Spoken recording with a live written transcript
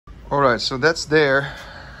All right, so that's there.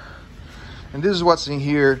 And this is what's in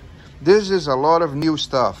here. This is a lot of new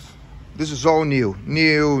stuff. This is all new.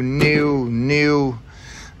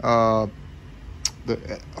 Of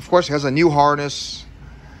course, it has a new harness.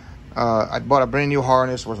 I bought a brand new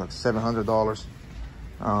harness. It was like $700.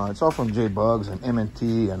 It's all from J-Bugs and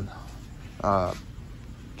M&T and what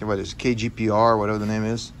is it, KGPR, whatever the name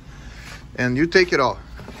is. And you take it off.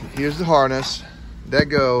 Here's the harness. That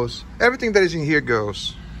goes. Everything that is in here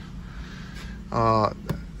goes.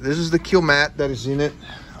 This is the kill mat that is in it.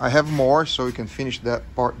 I have more, so we can finish that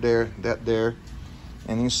part there, that there,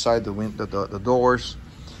 and inside the doors.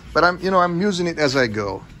 But I'm using it as I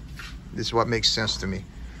go. This is what makes sense to me.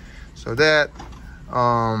 So that,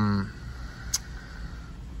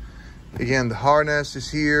 again, the harness is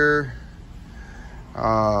here.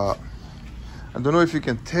 I don't know if you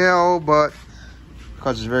can tell, but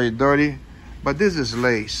because it's very dirty, but this is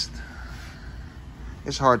laced.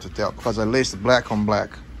 It's hard to tell because I laced black on black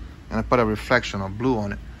and I put a reflection of blue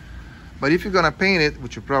on it. But if you're gonna paint it,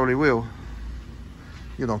 which you probably will,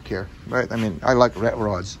 you don't care, right? I mean, I like red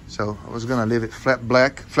rods, so I was gonna leave it flat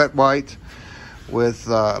black, flat white with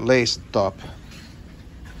lace top.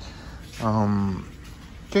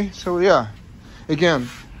 Okay, so yeah, again,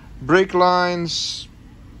 brake lines,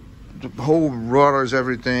 the whole rotors,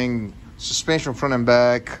 everything, suspension front and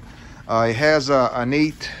back. It has an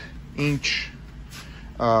 8-inch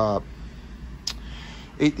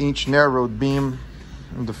narrowed beam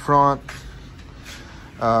in the front,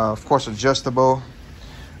 of course adjustable.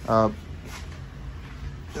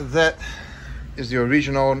 That is the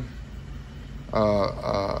original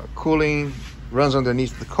cooling, runs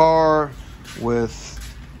underneath the car with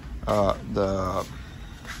the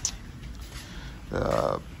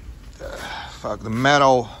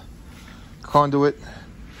metal conduit.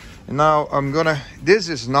 And now this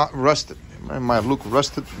is not rusted. It might look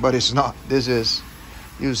rusted, but it's not. This is,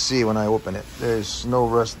 you see when I open it, there's no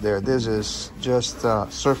rust there. This is just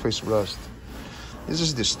surface rust. This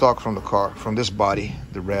is the stock from the car, from this body,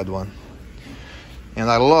 the red one. And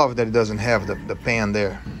I love that it doesn't have the pan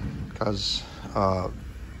there, because it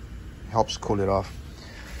helps cool it off.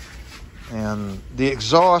 And the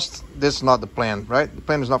exhaust, this is not the plan, right? The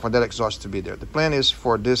plan is not for that exhaust to be there. The plan is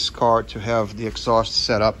for this car to have the exhaust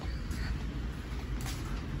set up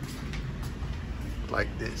like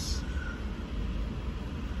this.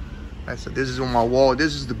 Right, so this is on my wall.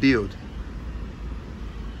 This is the build.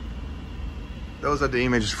 Those are the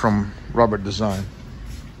images from Robert Design.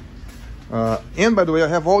 And by the way, I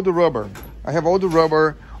have all the rubber. I have all the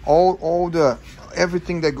rubber,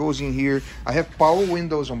 everything that goes in here. I have power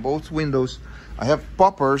windows on both windows. I have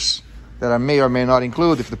poppers that I may or may not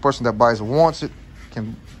include. If the person that buys wants it,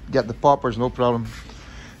 can get the poppers, no problem.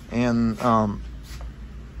 And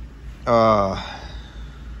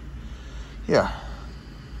yeah.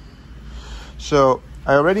 So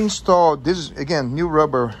I already installed this. Is again new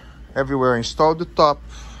rubber everywhere. I installed the top,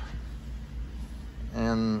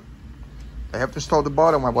 and I have to install the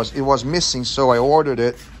bottom. It was missing, so I ordered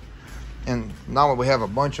it, and now we have a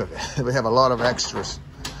bunch of it. We have a lot of extras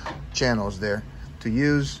channels there to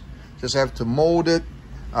use. Just have to mold it,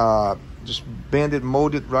 just bend it,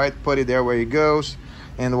 mold it right, put it there where it goes.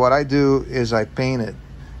 And what I do is I paint it.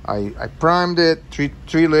 I primed it,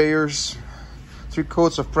 three layers, 3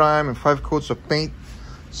 coats of prime and 5 coats of paint,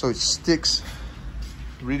 so it sticks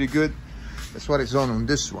really good. That's what it's on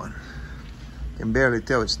this one. You can barely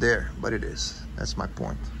tell it's there, but it is. That's my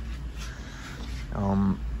point.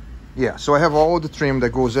 Yeah, so I have all the trim that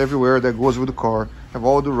goes everywhere, that goes with the car. I have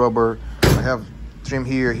all the rubber. I have trim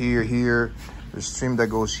here, here, here. There's trim that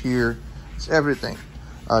goes here. It's everything.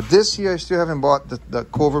 This here, I still haven't bought the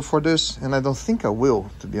cover for this, and I don't think I will,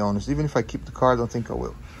 to be honest. Even if I keep the car, I don't think I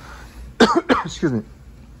will. Excuse me.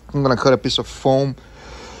 I'm gonna cut a piece of foam,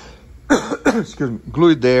 excuse me,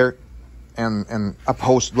 glue it there, and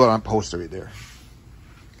upholstery there.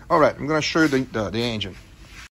 All right, I'm gonna show you the engine.